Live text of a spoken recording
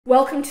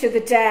Welcome to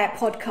the D.A.R.E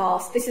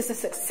podcast. This is a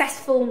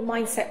successful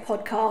mindset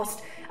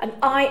podcast, and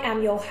I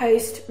am your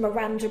host,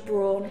 Miranda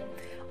Brawn.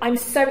 I'm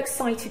so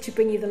excited to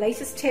bring you the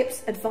latest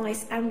tips,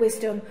 advice, and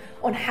wisdom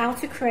on how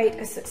to create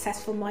a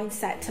successful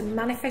mindset to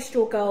manifest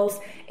your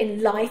goals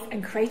in life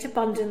and create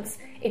abundance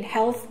in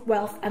health,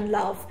 wealth, and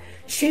love.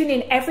 Tune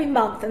in every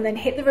month and then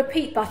hit the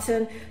repeat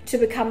button to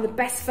become the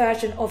best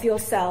version of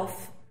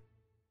yourself.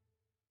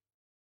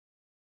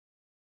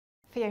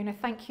 Fiona,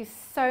 thank you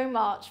so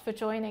much for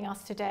joining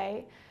us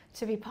today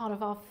to be part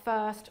of our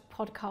first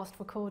podcast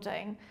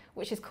recording,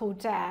 which is called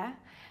D.A.R.E.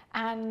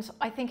 And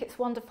I think it's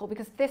wonderful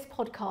because this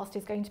podcast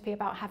is going to be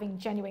about having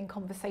genuine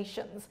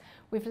conversations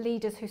with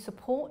leaders who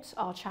support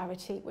our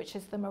charity, which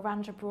is the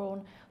Miranda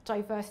Brawn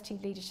Diversity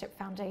Leadership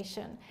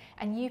Foundation.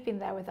 And you've been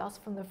there with us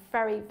from the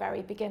very,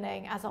 very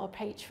beginning as our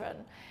patron.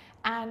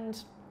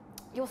 And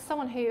you're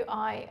someone who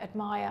I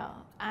admire,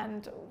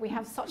 and we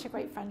have such a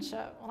great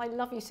friendship, and I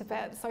love you to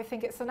bits. So I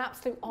think it's an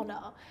absolute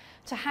honour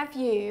to have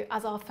you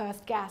as our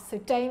first guest. So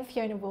Dame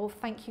Fiona Woolf,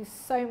 thank you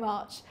so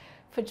much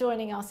for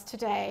joining us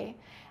today.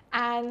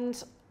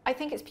 And I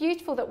think it's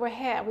beautiful that we're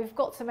here. We've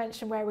got to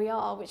mention where we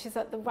are, which is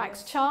at the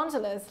Wax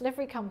Chandler's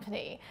Livery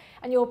Company.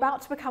 And you're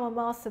about to become a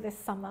master this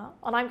summer,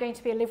 and I'm going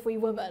to be a livery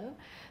woman.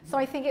 So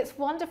I think it's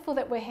wonderful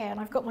that we're here, and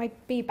I've got my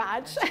B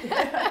badge.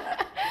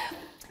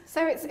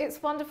 So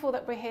it's wonderful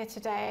that we're here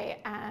today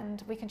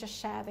and we can just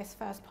share this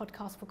first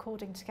podcast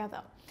recording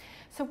together.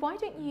 So why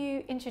don't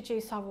you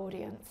introduce our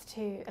audience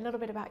to a little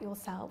bit about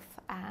yourself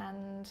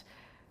and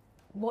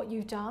what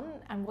you've done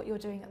and what you're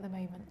doing at the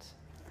moment?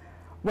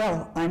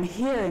 Well, I'm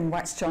here in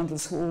Wax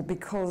Chandler's Hall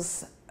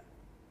because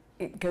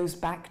it goes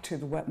back to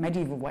the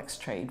medieval wax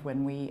trade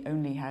when we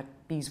only had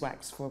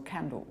beeswax for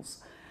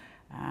candles.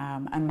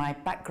 And my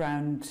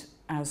background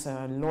as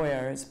a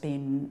lawyer has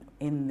been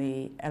in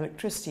the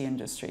electricity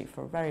industry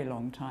for a very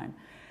long time,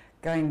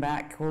 going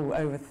back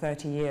over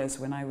 30 years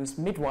when I was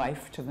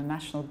midwife to the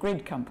National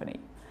Grid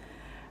Company,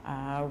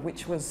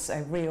 which was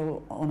a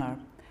real honour.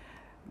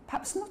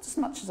 Perhaps not as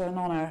much as an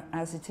honour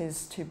as it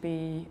is to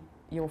be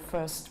your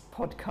first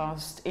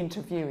podcast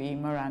interviewee,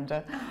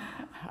 Miranda.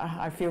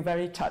 I feel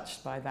very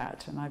touched by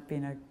that, and I've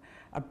been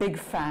a big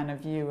fan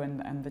of you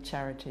and the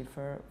charity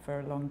for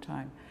a long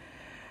time.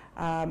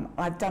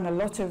 I've done a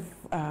lot of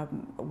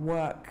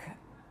work.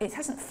 It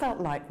hasn't felt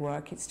like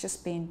work, it's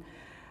just been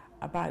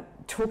about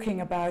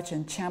talking about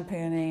and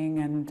championing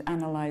and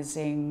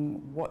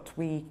analysing what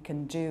we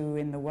can do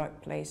in the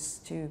workplace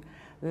to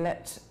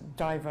let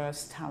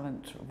diverse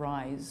talent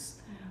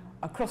rise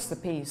across the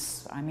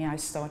piece. I mean, I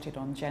started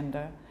on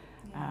gender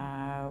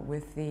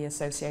with the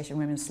Association of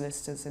Women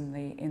Solicitors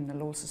in the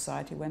Law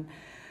Society when,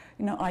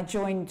 I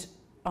joined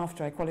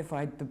after I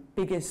qualified the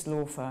biggest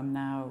law firm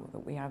now that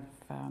we have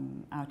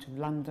out of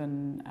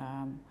London.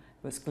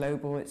 It's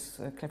global, it's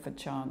Clifford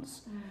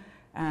Chance.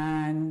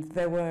 And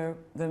there were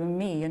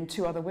me and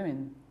two other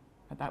women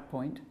at that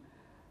point.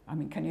 I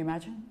mean, can you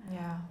imagine?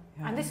 Yeah.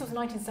 And this was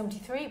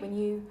 1973 when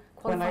you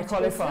qualified. When I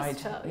qualified,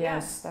 to be a solicitor.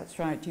 Yes, that's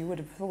right. You would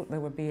have thought there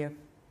would be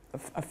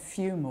a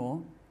few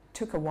more.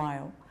 Took a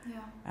while.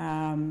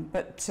 Yeah.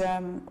 But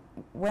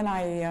when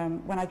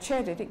I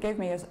chaired it, it gave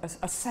me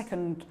a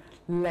second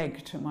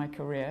leg to my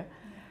career.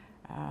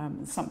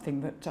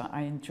 Something that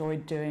I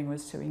enjoyed doing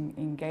was to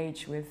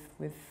engage with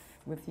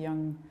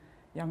young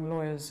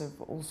lawyers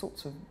of all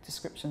sorts of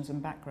descriptions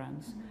and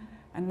backgrounds.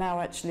 And now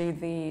actually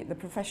the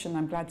profession,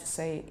 I'm glad to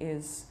say,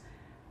 is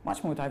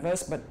much more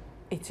diverse, but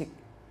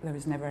there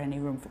is never any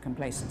room for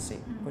complacency,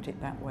 put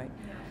it that way.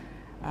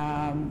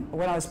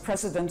 When I was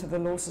president of the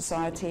Law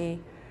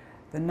Society,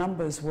 the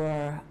numbers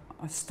were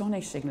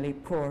astonishingly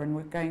poor and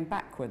were going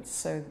backwards.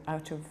 So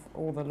out of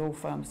all the law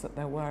firms that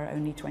there were,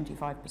 only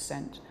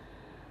 25%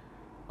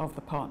 of the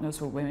partners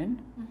were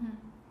women.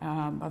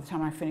 By the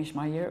time I finished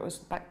my year, it was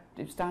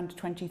down to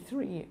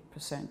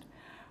 23%.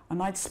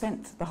 And I'd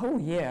spent the whole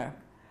year,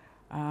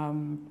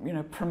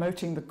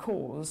 promoting the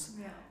cause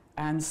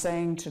and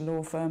saying to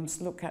law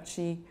firms, look,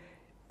 actually,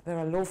 there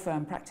are law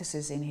firm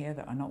practices in here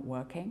that are not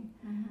working,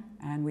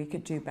 and we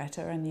could do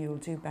better, and you'll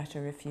do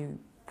better if you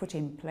put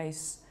in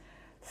place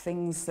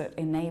things that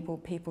enable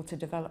people to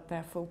develop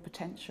their full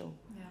potential.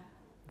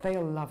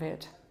 They'll love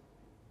it.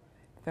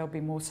 They'll be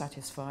more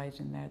satisfied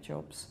in their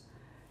jobs,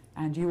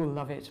 and you will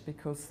love it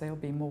because they'll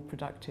be more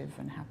productive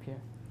and happier.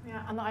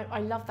 Yeah, and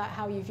I love that,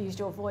 how you've used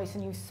your voice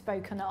and you've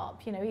spoken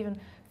up, even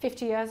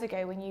 50 years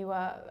ago when you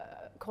were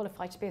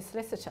qualified to be a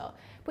solicitor,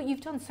 but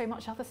you've done so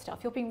much other stuff.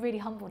 You're being really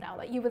humble now.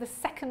 Like, you were the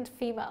second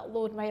female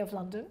Lord Mayor of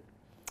London.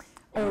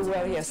 Oh,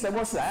 well, yes, there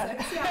was that.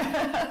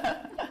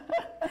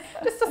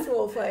 Just a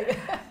small thing.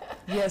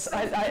 Yes,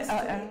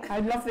 I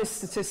love this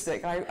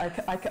statistic.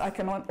 I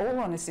can, in all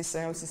honesty,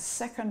 say I was the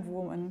second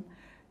woman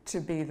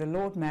to be the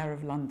Lord Mayor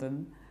of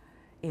London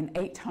in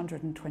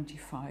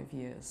 825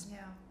 years. Yeah.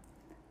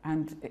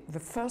 And the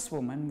first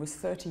woman was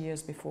 30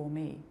 years before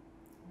me.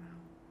 Wow.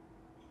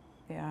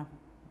 Yeah.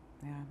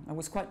 It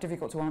was quite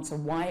difficult to answer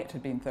why it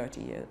had been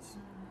 30 years.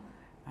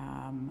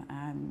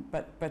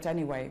 But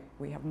anyway,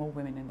 we have more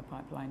women in the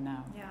pipeline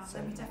now. Yeah,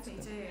 so we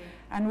definitely do.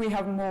 And we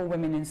have more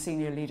women in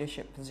senior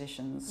leadership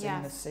positions Yes.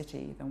 in the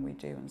city than we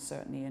do, and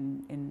certainly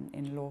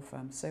in law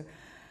firms. So,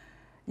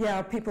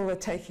 yeah, people are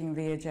taking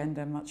the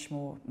agenda much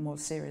more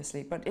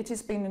seriously. But it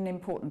has been an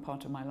important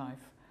part of my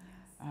life,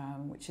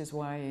 which is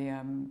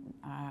why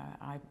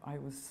I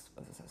was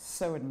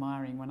so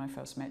admiring when I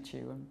first met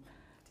you and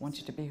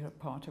wanted to be a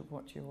part of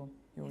what you're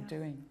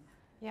doing.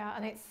 Yeah,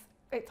 and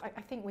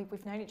I think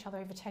we've known each other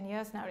over 10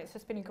 years now, and it's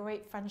just been a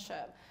great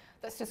friendship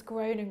that's just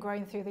grown and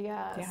grown through the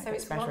years. Yeah, so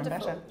it's better wonderful.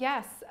 and better.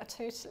 Yes,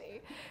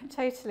 totally.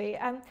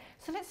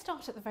 So let's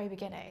start at the very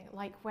beginning.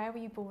 Like, where were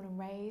you born and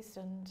raised,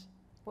 and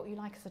what were you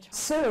like as a child?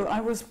 So I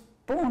was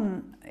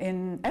born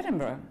in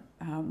Edinburgh.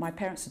 My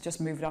parents had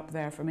just moved up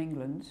there from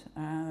England,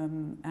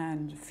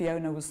 and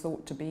Fiona was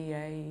thought to be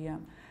a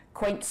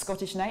quaint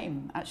Scottish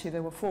name. Actually,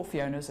 there were 4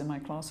 Fionas in my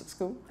class at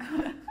school.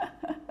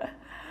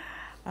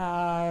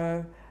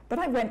 But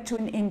I went to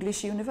an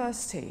English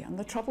university, and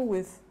the trouble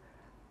with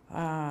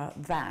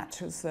that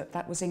was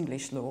that was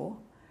English law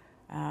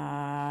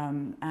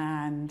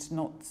and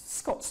not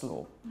Scots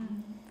law.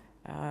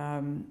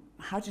 Mm-hmm.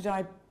 How did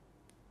I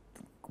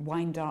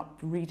wind up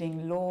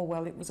reading law?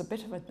 Well, it was a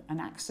bit of an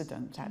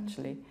accident,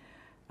 actually.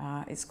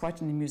 It's quite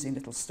an amusing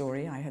little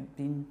story. I had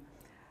been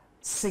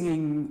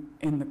singing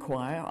in the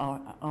choir.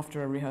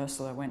 After a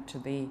rehearsal, I went to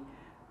the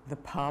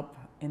pub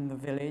in the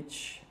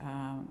village.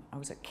 I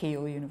was at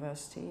Keele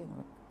University.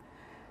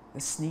 The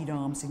Sneed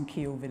Arms in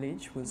Keele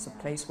Village was a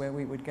place where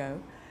we would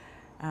go.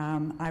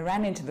 I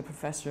ran into the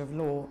professor of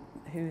law,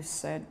 who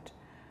said,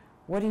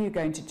 "What are you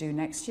going to do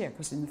next year?"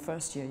 Because in the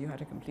first year you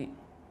had a complete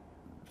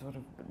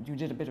you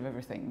did a bit of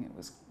everything. It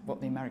was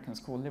what the Americans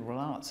call liberal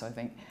arts, I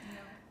think.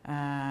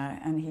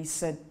 And he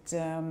said,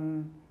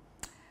 "You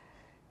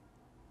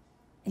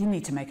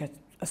need to make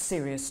a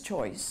serious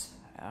choice.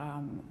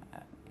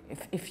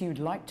 If you'd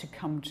like to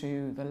come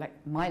to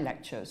my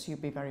lectures,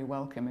 you'd be very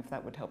welcome if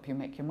that would help you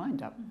make your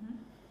mind up." Mm-hmm.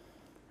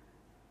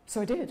 So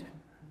I did,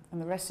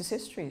 and the rest is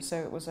history. So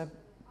it was a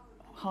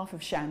half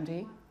of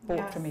shandy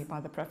bought for me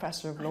by the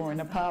professor of law in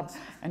a pub,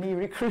 and he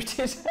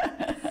recruited.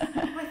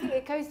 I think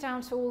it goes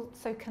down to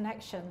also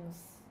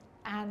connections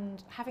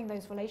and having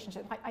those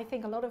relationships. I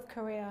think a lot of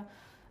career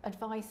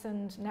advice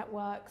and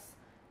networks,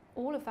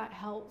 all of that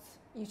helps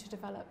you to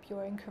develop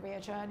your own career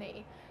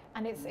journey,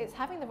 and it's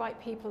having the right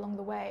people along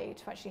the way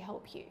to actually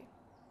help you,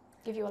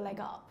 give you a leg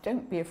up.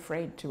 Don't be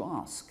afraid to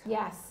ask.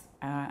 Yes.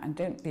 And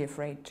don't be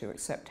afraid to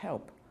accept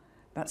help.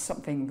 That's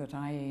something that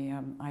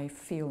I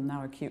feel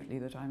now acutely,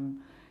 that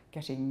I'm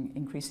getting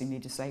increasingly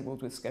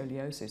disabled with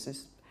scoliosis,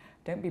 is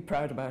don't be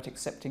proud about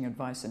accepting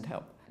advice and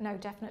help. No,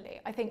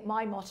 definitely. I think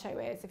my motto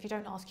is, if you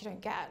don't ask, you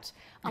don't get.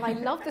 And I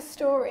love the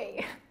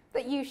story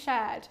that you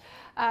shared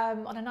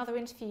on another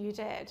interview you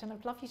did, and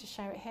I'd love you to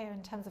share it here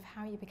in terms of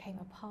how you became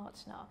a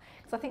partner,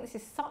 because I think this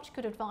is such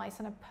good advice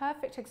and a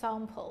perfect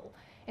example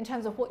in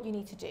terms of what you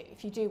need to do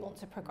if you do want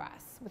to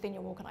progress within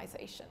your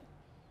organisation.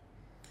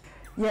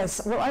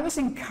 Yes, well, I was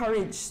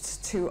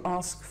encouraged to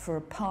ask for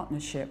a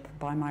partnership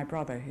by my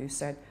brother, who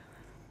said,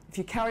 if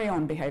you carry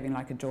on behaving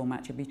like a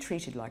doormat, you'll be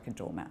treated like a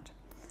doormat,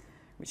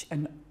 which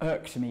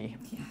irked me.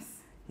 Yes.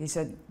 He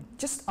said,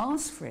 just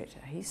ask for it.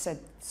 He said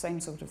same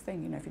sort of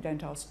thing, you know, if you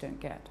don't ask, you don't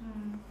get.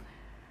 Mm.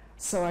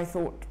 So I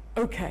thought,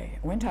 okay,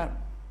 I went out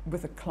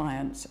with a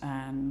client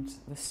and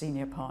the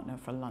senior partner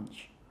for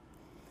lunch.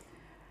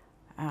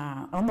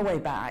 On the way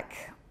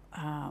back,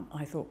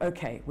 I thought,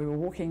 okay, we were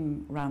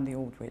walking around the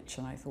Aldwych,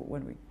 and I thought,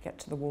 when we get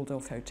to the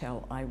Waldorf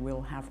Hotel, I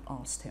will have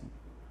asked him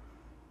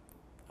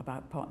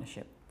about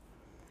partnership.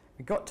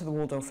 We got to the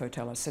Waldorf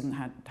Hotel. I hadn't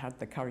had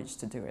the courage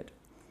to do it.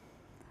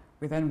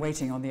 We're then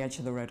waiting on the edge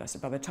of the road. I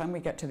said, by the time we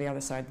get to the other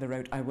side of the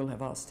road, I will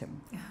have asked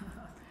him.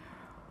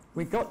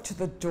 We got to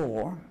the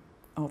door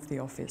of the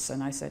office,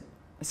 and I said,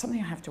 there's something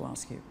I have to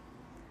ask you.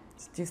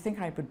 Do you think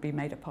I would be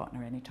made a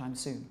partner anytime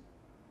soon?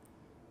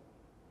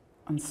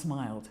 And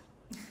smiled.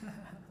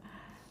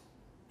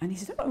 And he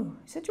said, oh,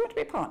 do you want to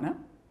be a partner?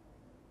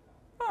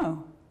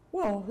 Oh,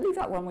 well, leave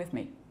that one with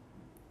me.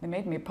 They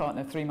made me a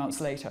partner 3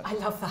 months later. I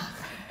love that.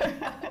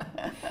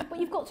 Well,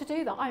 you've got to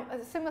do that.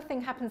 A similar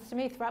thing happens to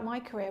me throughout my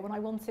career when I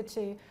wanted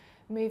to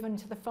move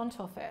into the front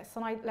office,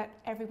 and I let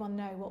everyone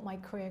know what my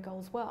career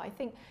goals were. I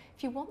think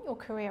if you want your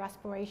career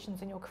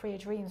aspirations and your career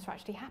dreams to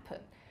actually happen,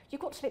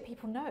 you've got to let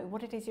people know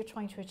what it is you're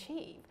trying to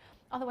achieve.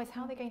 Otherwise,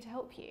 how are they going to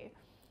help you?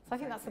 So I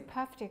think that's a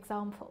perfect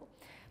example.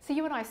 So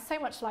you and I are so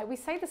much alike. We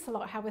say this a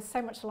lot, how we're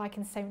so much alike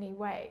in so many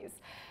ways.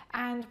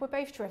 And we're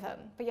both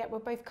driven, but yet we're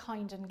both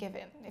kind and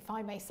giving, if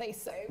I may say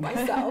so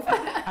myself.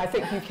 I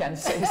think you can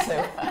say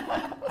so.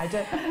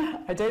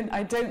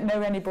 I don't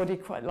know anybody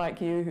quite like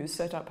you who's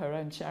set up her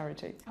own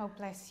charity. Oh,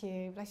 bless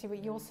you,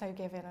 but you're so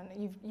giving,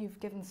 and you've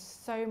given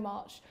so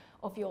much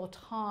of your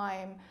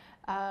time,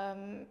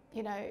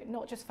 you know,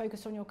 not just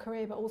focused on your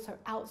career, but also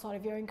outside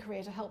of your own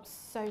career to help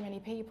so many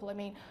people. I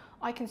mean,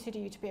 I consider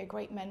you to be a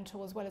great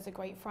mentor as well as a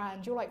great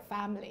friend. You're like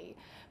family.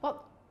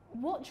 But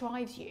what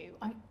drives you?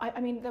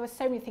 I mean, there are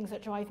so many things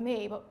that drive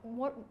me, but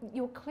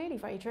you're clearly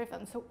very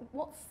driven. So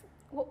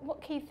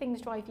what key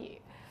things drive you?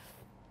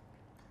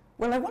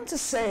 Well, I want to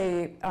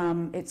say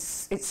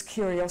it's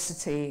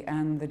curiosity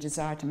and the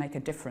desire to make a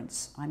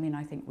difference. I mean,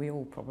 I think we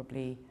all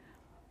probably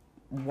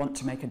want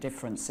to make a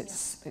difference.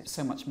 It's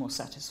so much more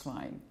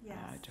satisfying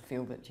to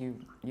feel that you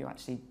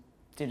actually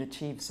did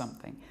achieve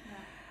something.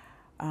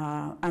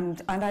 Yeah.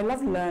 And I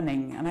love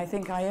learning, and I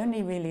think I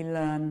only really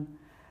learn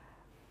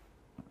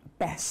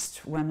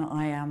best when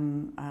I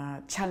am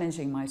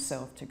challenging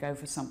myself to go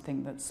for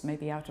something that's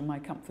maybe out of my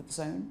comfort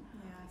zone.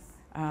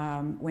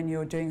 Yes. When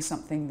you're doing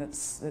something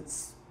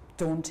that's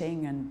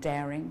daunting and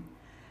daring.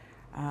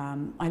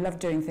 I love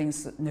doing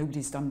things that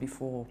nobody's done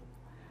before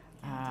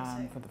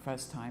for the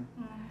first time.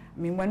 Mm. I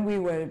mean, when we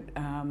were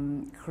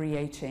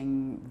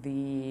creating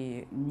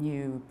the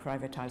new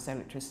privatised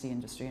electricity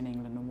industry in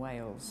England and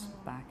Wales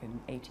back in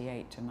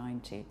 88 to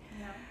 90,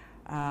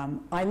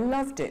 I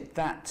loved it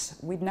that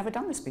we'd never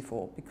done this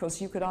before, because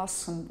you could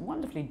ask some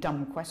wonderfully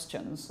dumb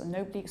questions and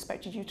nobody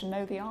expected you to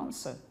know the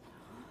answer.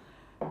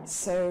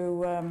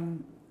 So,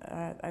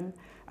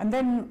 and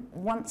then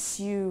once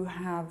you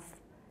have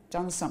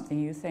done something,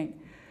 you think,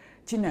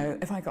 do you know,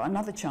 if I got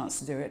another chance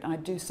to do it,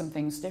 I'd do some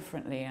things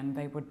differently and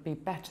they would be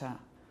better.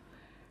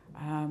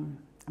 And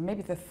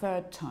maybe the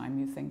third time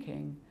you're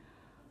thinking,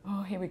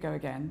 oh, here we go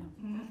again.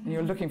 Mm-hmm. And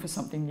you're looking for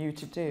something new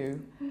to do.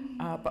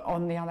 Mm-hmm. But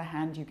on the other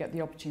hand, you get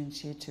the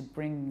opportunity to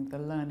bring the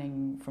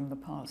learning from the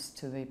past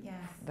to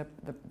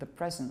the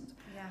present.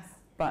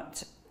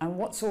 Yes. And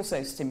what's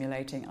also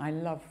stimulating, I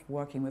love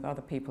working with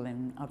other people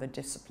in other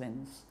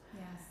disciplines.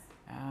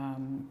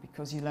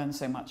 Because you learn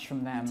so much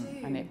from them,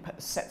 and it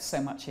sets so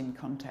much in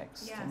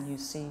context, and you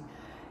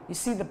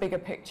see the bigger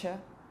picture.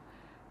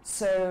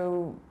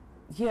 So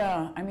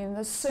yeah, I mean,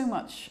 there's so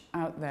much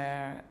out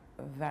there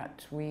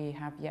that we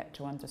have yet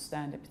to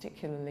understand it.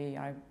 Particularly,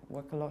 I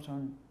work a lot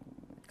on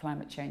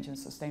climate change and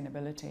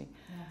sustainability.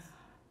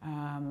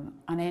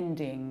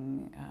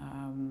 Unending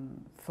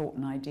thought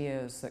and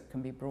ideas that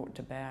can be brought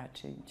to bear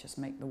to just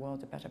make the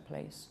world a better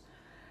place,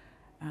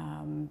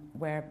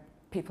 where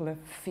people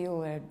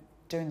feel they're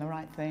doing the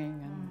right thing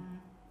and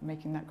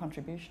making that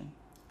contribution.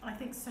 I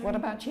think so. What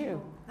about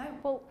you? No.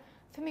 Well,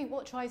 for me,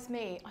 what drives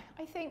me,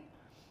 I think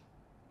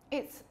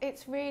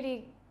it's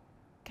really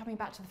coming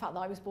back to the fact that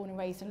I was born and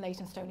raised in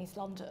Leytonstone, East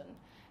London,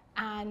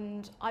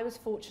 and I was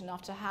fortunate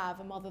enough to have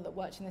a mother that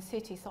worked in the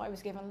city, so I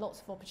was given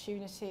lots of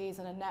opportunities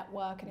and a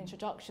network and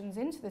introductions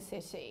into the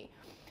city.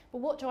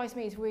 But what drives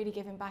me is really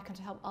giving back and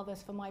to help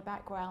others from my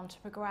background to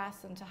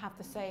progress and to have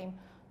the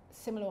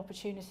similar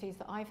opportunities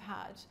that I've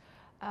had.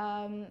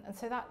 And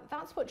so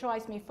that's what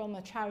drives me from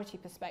a charity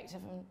perspective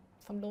and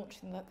from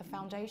launching the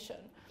foundation.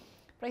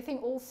 But I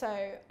think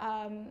also,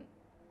 I'm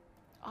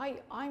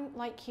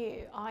like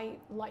you, I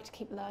like to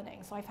keep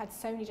learning. So I've had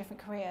so many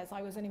different careers.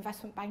 I was an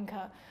investment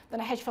banker,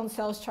 then a hedge fund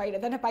sales trader,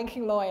 then a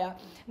banking lawyer.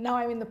 Now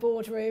I'm in the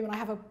boardroom and I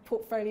have a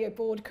portfolio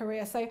board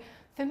career. So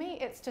for me,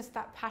 it's just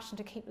that passion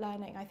to keep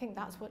learning. I think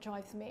that's what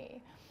drives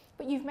me.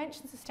 But you've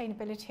mentioned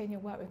sustainability in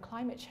your work with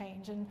climate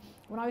change, and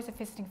when I was a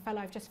visiting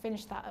fellow, I've just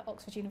finished that at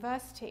Oxford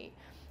University.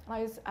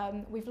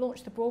 And we've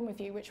launched the Brawn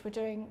Review, which we're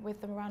doing with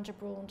the Miranda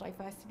Brawn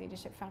Diversity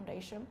Leadership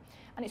Foundation,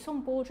 and it's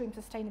on boardroom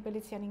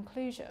sustainability and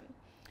inclusion.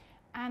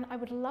 And I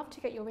would love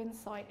to get your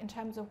insight in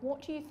terms of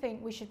what do you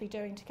think we should be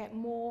doing to get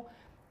more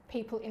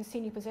people in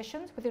senior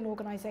positions within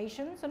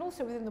organisations and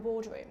also within the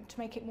boardroom to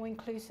make it more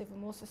inclusive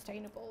and more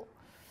sustainable?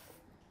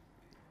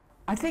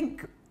 I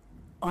think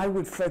I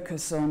would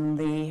focus on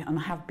and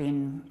have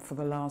been for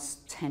the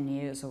last 10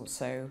 years or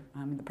so.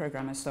 The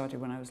programme I started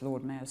when I was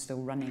Lord Mayor is still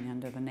running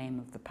under the name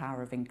of the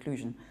Power of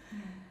Inclusion.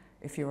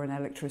 If you're an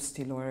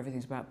electricity lawyer,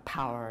 everything's about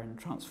power and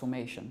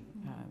transformation,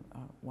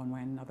 one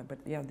way or another. But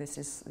yeah, this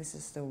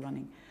is still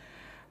running.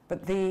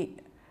 But the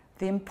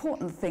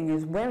important thing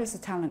is, where is the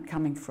talent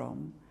coming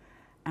from,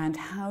 and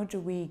how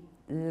do we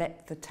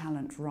let the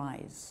talent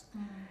rise?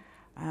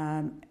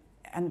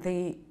 And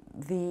the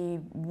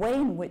way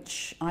in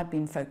which I've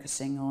been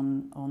focusing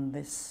on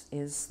this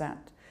is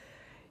that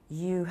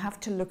you have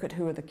to look at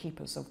who are the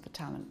keepers of the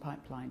talent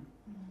pipeline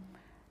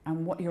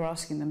and what you're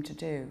asking them to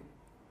do.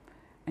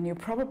 And you're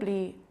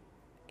probably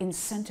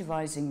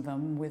incentivizing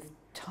them with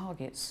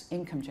targets,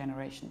 income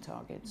generation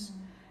targets.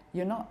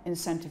 You're not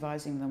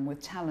incentivizing them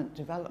with talent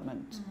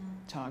development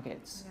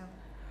targets.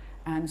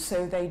 And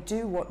so they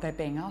do what they're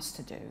being asked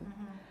to do.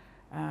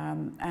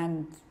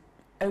 And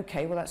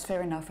okay, well, that's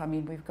fair enough. I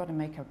mean, we've got to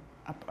make a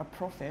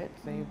profit.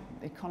 The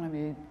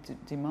economy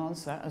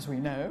demands that, as we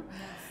know.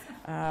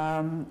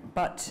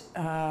 But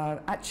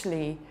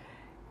actually,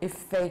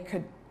 if they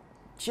could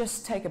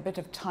just take a bit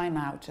of time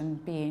out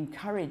and be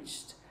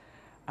encouraged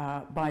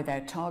by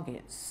their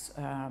targets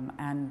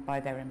and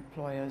by their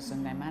employers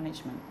and their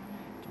management,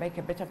 to make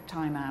a bit of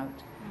time out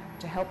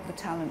to help the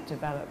talent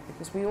develop,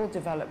 because we all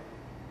develop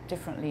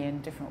differently in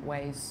different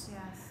ways.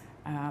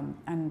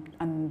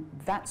 And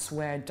that's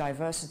where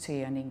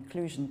diversity and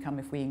inclusion come.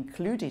 If we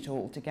include it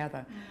all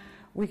together,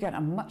 we get a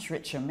much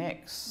richer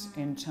mix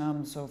in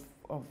terms of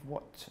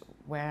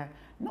where,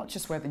 not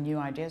just where the new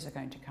ideas are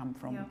going to come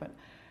from,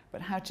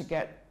 but how to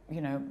get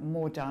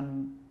more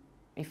done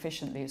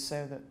efficiently,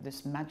 so that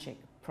this magic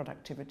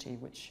productivity,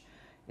 which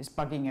is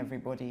bugging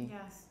everybody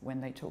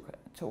when they talk,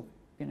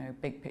 you know,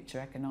 big picture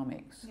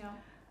economics,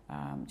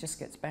 just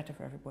gets better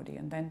for everybody.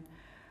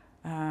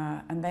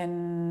 And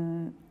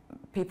then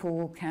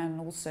people can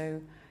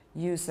also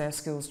use their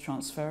skills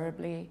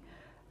transferably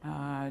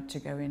to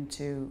go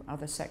into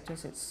other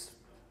sectors. It's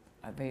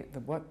the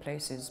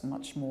workplace is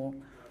much more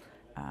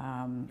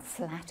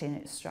flat in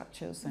its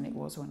structures than it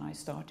was when I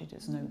started.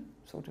 There's no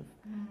sort of,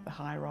 the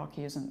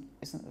hierarchy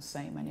isn't the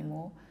same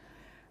anymore.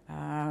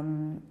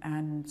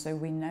 And so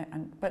we know,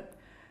 but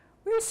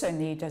we also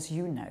need, as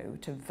you know,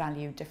 to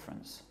value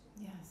difference.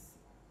 Yes.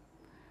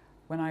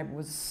 When I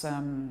was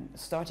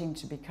starting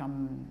to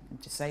become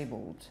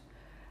disabled,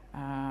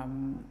 a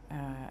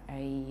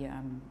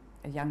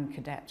young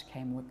cadet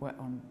came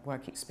on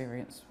work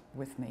experience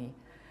with me,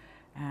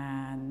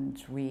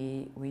 and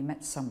we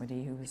met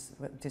somebody who was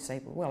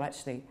disabled. Well,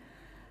 actually,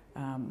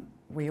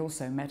 we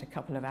also met a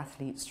couple of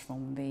athletes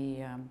from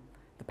the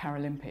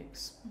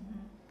Paralympics,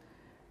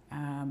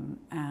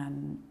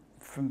 and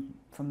from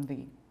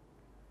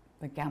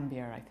the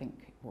Gambia, I think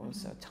it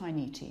was, a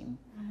tiny team,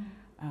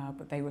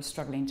 but they were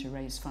struggling to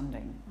raise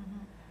funding.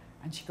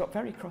 And she got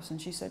very cross and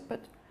she said,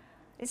 "But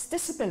it's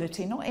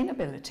disability, not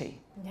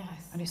inability."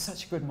 Yes. And it's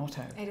such a good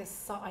motto. It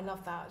is, I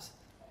love that.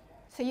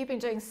 So you've been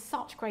doing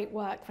such great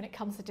work when it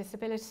comes to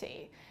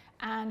disability.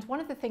 And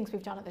one of the things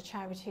we've done at the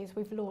charity is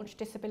we've launched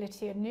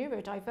disability and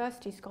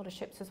neurodiversity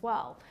scholarships as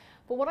well.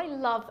 But what I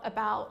love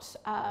about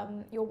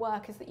your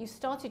work is that you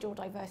started your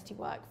diversity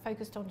work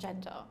focused on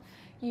gender.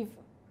 You've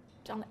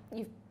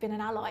been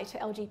an ally to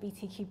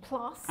LGBTQ+.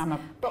 I'm a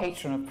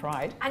patron of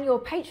Pride. And you're a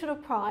patron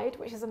of Pride,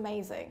 which is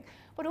amazing.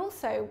 But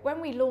also, when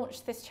we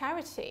launched this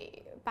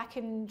charity back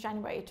in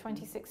January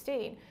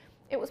 2016,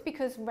 it was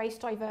because race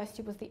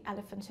diversity was the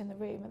elephant in the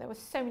room, and there were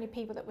so many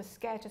people that were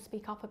scared to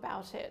speak up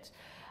about it.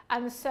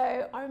 And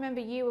so I remember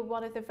you were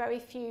one of the very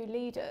few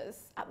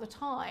leaders at the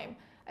time.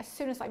 As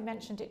soon as I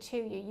mentioned it to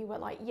you, you were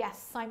like, "Yes,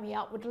 sign me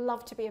up, would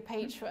love to be a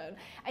patron."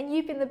 And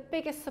you've been the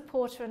biggest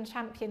supporter and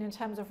champion in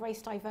terms of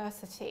race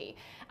diversity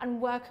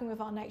and working with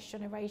our next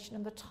generation.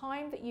 And the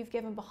time that you've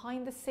given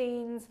behind the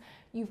scenes,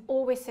 you've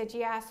always said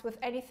yes with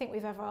anything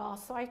we've ever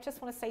asked. So I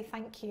just want to say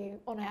thank you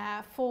on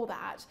air for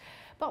that.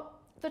 But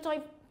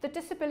the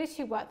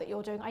disability work that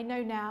you're doing, I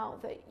know now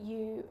that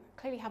you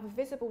clearly have a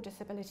visible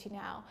disability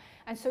now,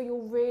 and so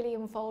you're really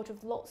involved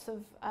with lots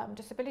of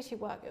disability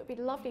work. It would be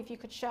lovely if you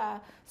could share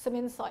some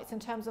insights in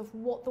terms of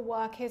what the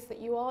work is that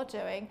you are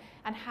doing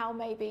and how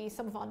maybe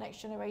some of our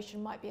next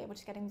generation might be able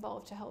to get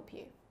involved to help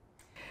you.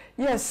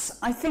 Yes,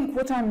 I think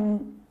what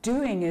I'm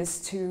doing is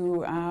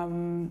to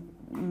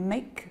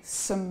make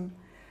some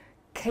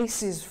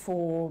cases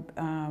for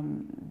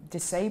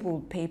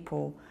disabled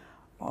people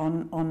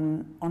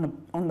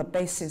on the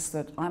basis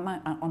that I'm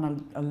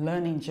on a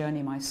learning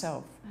journey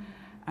myself,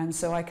 and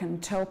so I can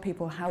tell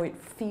people how it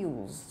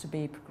feels to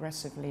be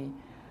progressively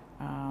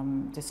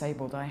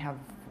disabled. I have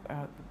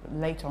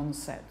late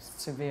onset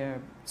severe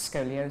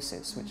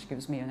scoliosis, which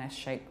gives me an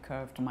S-shaped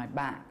curve to my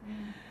back.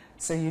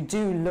 So you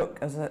do look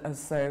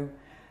as though,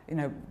 you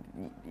know,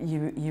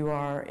 you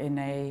are in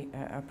a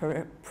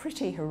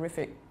pretty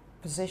horrific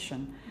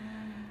position.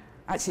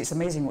 Actually, it's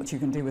amazing what you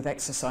can do with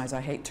exercise,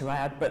 I hate to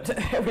add, but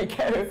here we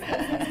go.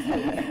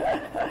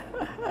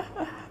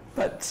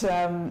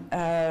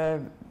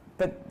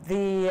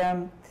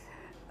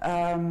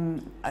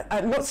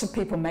 Lots of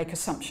people make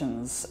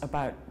assumptions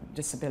about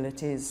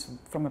disabilities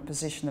from a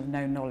position of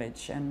no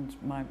knowledge, and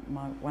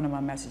one of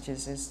my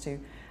messages is to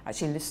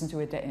actually listen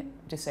to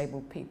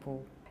disabled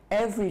people.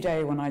 Every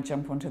day when I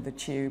jump onto the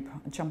tube,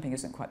 jumping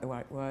isn't quite the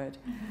right word,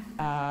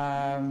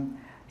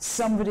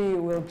 somebody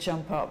will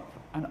jump up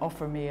and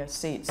offer me a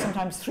seat,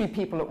 sometimes 3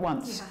 people at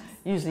once,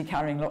 usually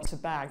carrying lots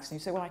of bags. And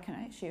you say, "Well, I can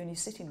actually only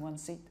sit in one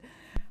seat.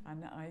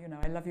 And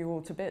I love you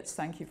all to bits,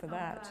 thank you for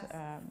that."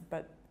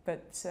 But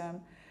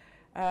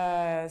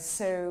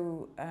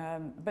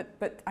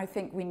I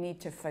think we need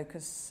to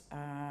focus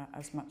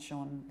as much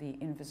on the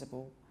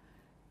invisible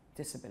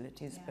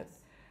disabilities.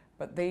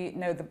 But we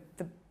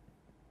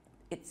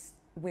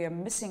are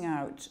missing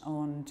out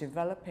on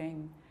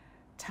developing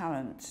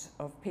talent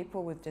of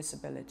people with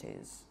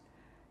disabilities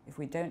if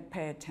we don't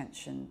pay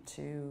attention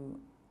to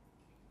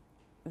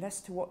less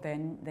to what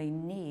they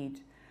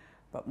need,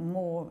 but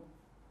more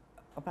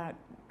about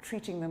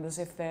treating them as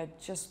if they're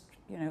just,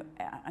 you know,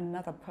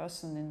 another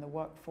person in the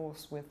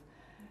workforce with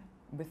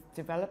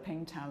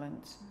developing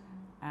talent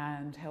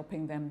and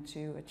helping them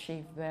to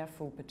achieve their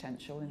full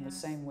potential in the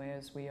same way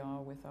as we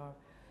are with our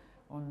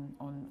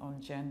on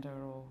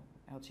gender or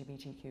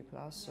LGBTQ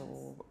plus,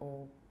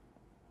 or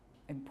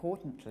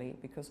importantly,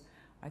 because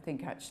I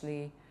think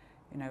actually,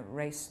 you know,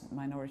 race,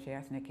 minority,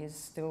 ethnic is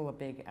still a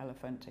big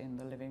elephant in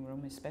the living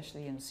room,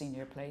 especially in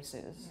senior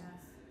places.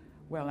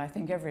 Well, I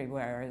think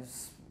everywhere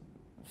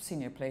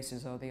senior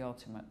places are the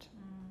ultimate.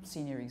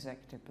 Senior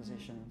executive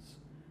positions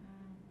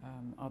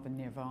are the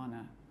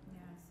nirvana.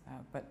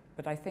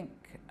 But I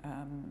think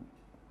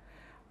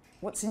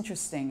what's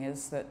interesting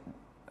is that,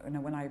 you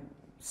know, when I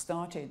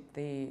started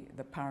the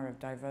Power of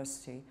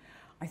Diversity,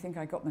 I think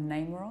I got the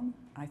name wrong.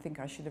 I think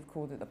I should have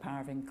called it the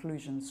power of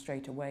inclusion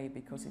straight away,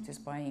 because it is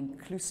by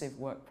inclusive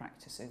work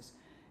practices,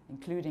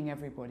 including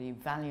everybody,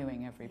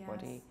 valuing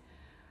everybody,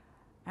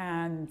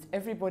 and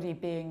everybody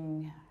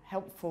being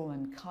helpful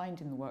and kind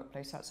in the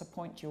workplace. That's a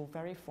point you're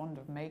very fond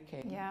of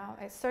making. Yeah,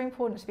 it's so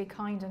important to be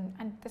kind,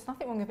 and there's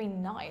nothing wrong with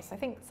being nice. I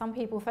think some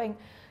people think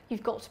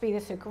you've got to be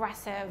this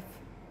aggressive,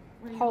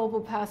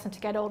 horrible person to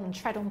get on and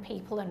tread on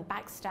people and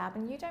backstab,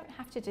 and you don't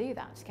have to do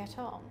that to get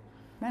on.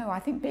 No,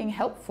 I think being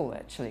helpful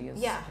actually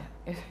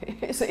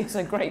is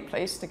a great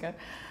place to go.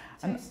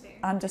 And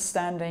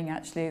understanding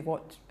actually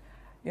what,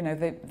 you know,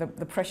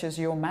 the pressures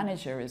your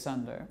manager is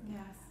under.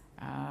 Yes.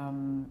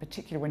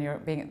 Particularly when you're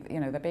being, you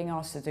know, they're being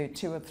asked to do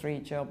 2 or 3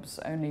 jobs,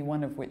 only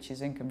one of which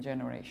is income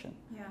generation.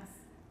 Yes.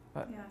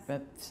 But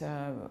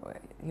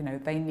you know,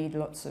 they need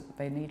lots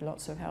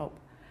of help,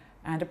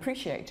 and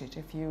appreciate it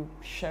if you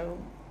show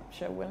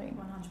willing.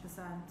 100%.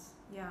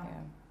 Yeah.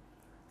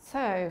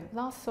 So,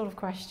 last sort of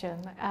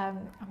question. I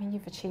mean,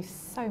 you've achieved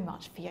so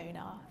much,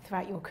 Fiona,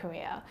 throughout your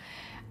career.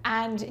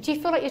 And do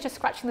you feel like you're just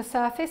scratching the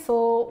surface,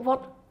 or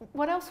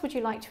what else would you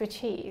like to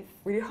achieve?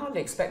 Well, you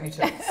hardly expect me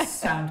to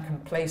sound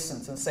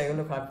complacent and say, oh,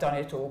 look, I've done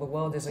it all, the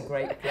world is a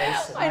great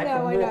place, and I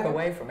can walk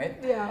away from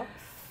it. Yeah.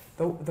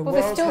 Well,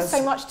 there's still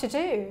so much to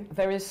do.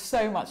 There is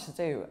so much to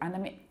do. And I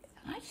mean,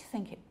 I just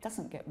think it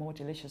doesn't get more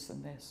delicious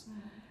than this.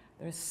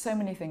 There are so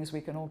many things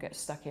we can all get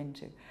stuck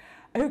into.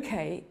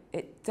 Okay,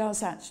 it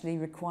does actually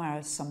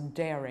require some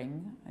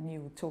daring, and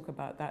you will talk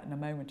about that in a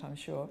moment, I'm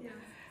sure.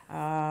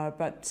 Yes.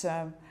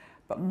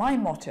 But my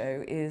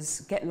motto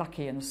is get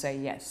lucky and say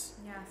yes.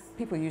 Yes.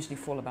 People usually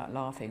fall about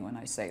laughing when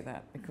I say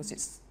that, because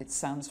it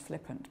sounds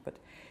flippant, but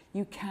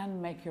you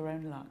can make your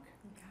own luck.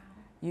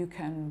 You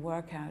can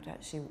work out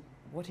actually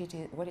what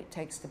it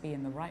takes to be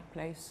in the right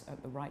place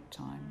at the right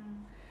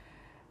time.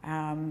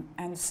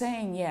 And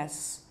saying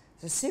yes,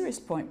 there's a serious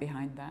point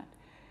behind that,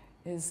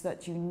 is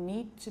that you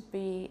need to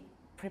be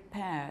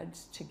prepared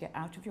to get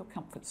out of your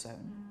comfort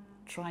zone,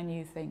 try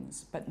new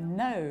things, but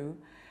know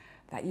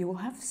that you will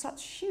have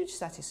such huge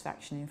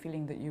satisfaction in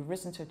feeling that you've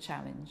risen to a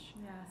challenge,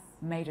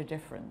 made a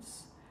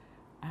difference,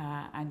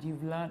 and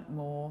you've learnt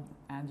more,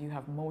 and you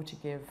have more to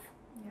give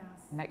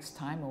next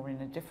time or in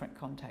a different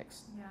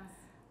context.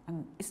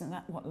 And isn't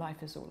that what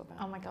life is all about?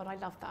 Oh my God, I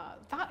love that.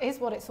 That is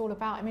what it's all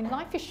about. I mean,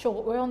 life is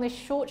short. We're on this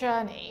short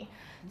journey.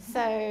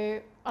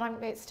 So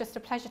it's just a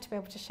pleasure to be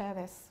able to share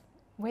this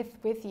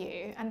with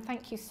you. And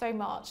thank you so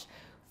much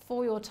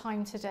for your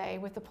time today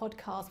with the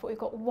podcast. But we've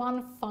got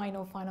one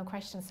final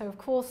question. So, of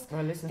course...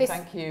 Well, listen,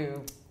 thank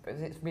you.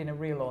 It's been a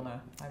real honour.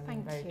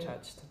 I'm very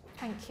touched.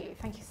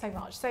 Thank you so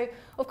much. So,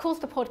 of course,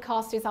 the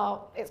podcast is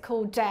it's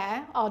called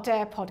D.A.R.E, our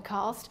D.A.R.E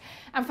podcast.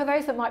 And for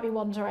those that might be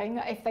wondering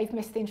if they've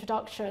missed the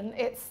introduction,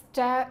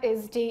 D.A.R.E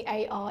is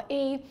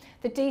D-A-R-E.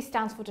 The D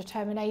stands for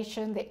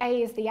determination. The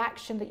A is the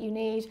action that you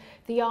need.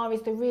 The R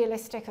is the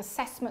realistic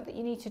assessment that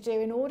you need to do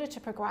in order to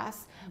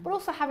progress, but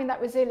also having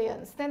that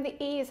resilience. Then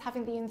the E is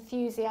having the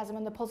enthusiasm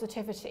and the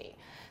positivity.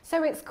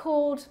 So it's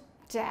called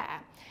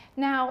D.A.R.E.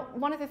 Now,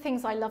 one of the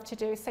things I love to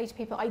do is say to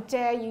people, I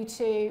dare you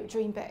to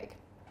dream big.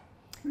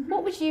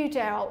 What would you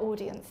dare our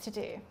audience to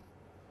do?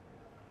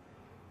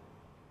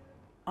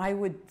 I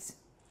would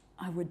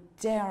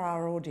dare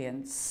our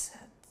audience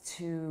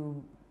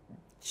to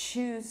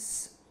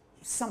choose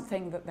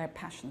something that they're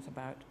passionate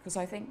about, because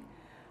I think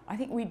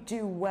we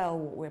do well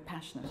what we're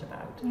passionate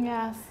about.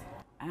 Yes.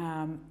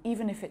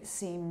 Even if it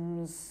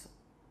seems,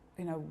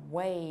 you know,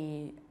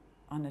 way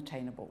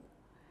unattainable.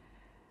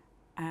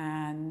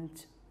 And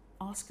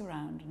ask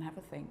around and have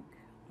a think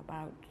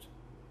about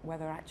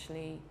whether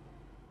actually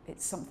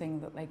it's something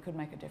that they could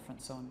make a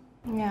difference on.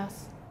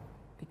 Yes.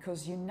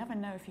 Because you never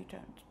know if you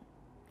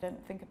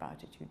don't think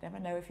about it. You never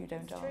know if you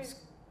don't ask. True.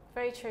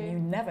 Very true. You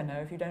never know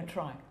if you don't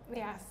try.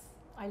 Yes,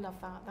 I love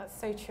that. That's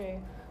so true.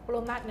 Well,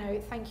 on that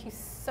note, thank you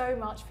so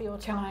much for your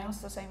time. Can I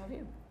ask the same of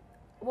you?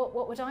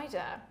 What would I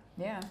dare?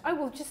 Yeah. Oh,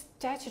 well, just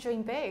dare to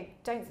dream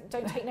big. Don't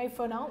take no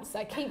for an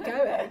answer. Keep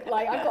going.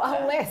 Like, I've got a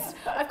whole list.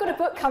 I've got a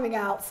book coming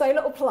out, so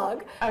little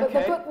plug. Okay. But the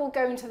book will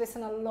go into this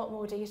in a lot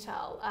more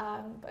detail.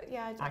 But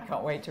yeah. I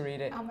can't wait to read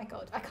it. Oh my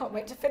God, I can't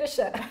wait to finish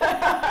it.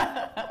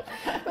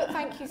 But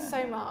thank you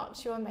so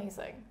much. You're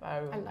amazing.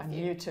 Oh, I love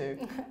you. You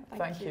too.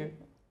 Thank you.